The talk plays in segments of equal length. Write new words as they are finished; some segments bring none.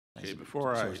Okay, a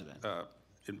before I source of that.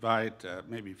 invite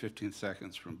maybe 15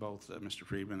 seconds from both Mr.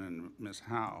 Friedman and Ms.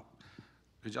 Howe,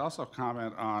 could you also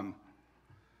comment on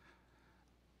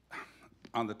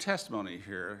the testimony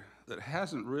here that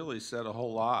hasn't really said a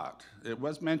whole lot? It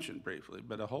was mentioned briefly,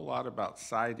 but a whole lot about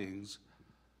sightings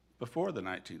before the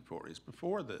 1940s,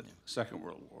 before the Second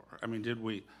World War. I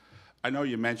mean, I know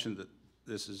you mentioned that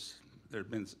there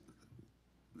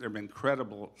have been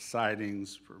credible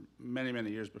sightings for many, many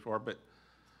years before, but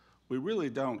we really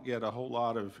don't get a whole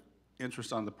lot of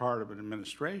interest on the part of an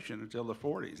administration until the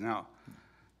 40s. Now,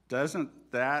 doesn't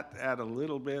that add a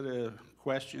little bit of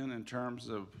question in terms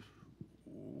of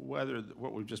whether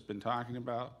what we've just been talking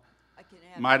about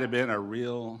might have been a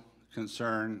real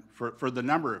concern for the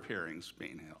number of hearings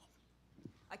being held?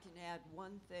 I can add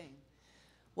one thing.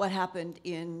 What happened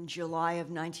in July of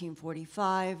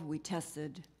 1945, we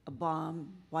tested a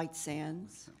bomb, White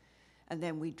Sands, and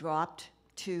then we dropped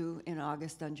 2 in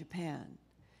August on Japan.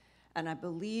 And I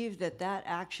believe that that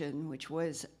action, which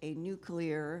was a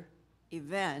nuclear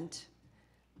event,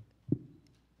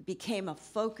 became a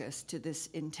focus to this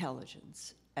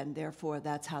intelligence. And therefore,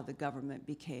 that's how the government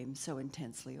became so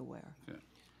intensely aware. Yeah.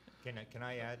 Can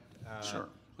I add? Sure.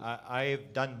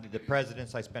 I've done the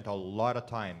presidents. I spent a lot of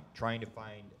time trying to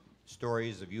find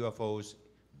stories of UFOs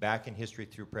back in history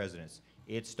through presidents.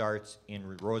 It starts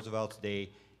in Roosevelt's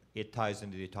day. It ties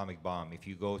into the atomic bomb. If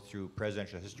you go through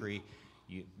presidential history,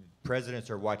 presidents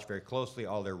are watched very closely.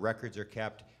 All their records are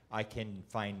kept. I can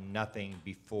find nothing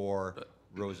before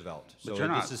Roosevelt. So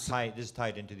this is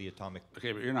tied into the atomic.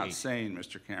 Okay, but you're not age. saying,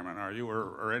 Mr. Cameron, are you,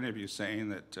 or any of you saying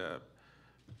that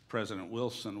President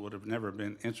Wilson would have never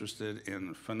been interested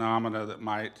in phenomena that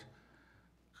might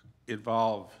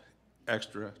involve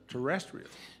extraterrestrial?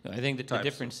 I think that the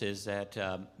difference is that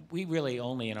we really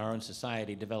only in our own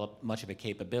society develop much of a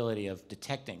capability of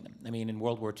detecting them. I mean, in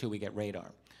World War II, we get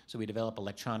radar. So we develop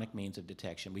electronic means of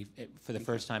detection. We, for the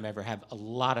first time ever, have a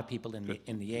lot of people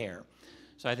in the air.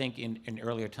 So I think in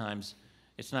earlier times,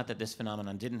 it's not that this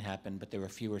phenomenon didn't happen, but there were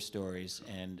fewer stories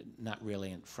and not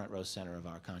really in front row center of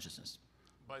our consciousness.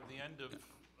 By the end of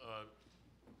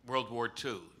World War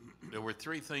II, there were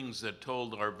 3 things that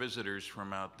told our visitors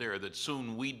from out there that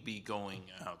soon we'd be going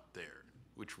out there,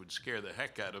 which would scare the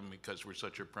heck out of them because we're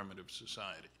such a primitive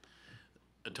society.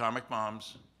 Atomic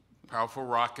bombs, powerful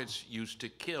rockets used to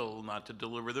kill, not to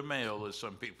deliver the mail, as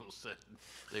some people said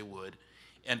they would,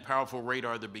 and powerful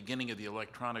radar, the beginning of the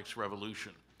electronics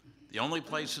revolution. The only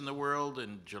place in the world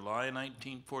in July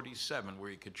 1947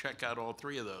 where you could check out all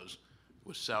 3 of those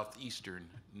was southeastern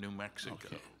New Mexico,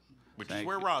 which is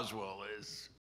where Roswell is.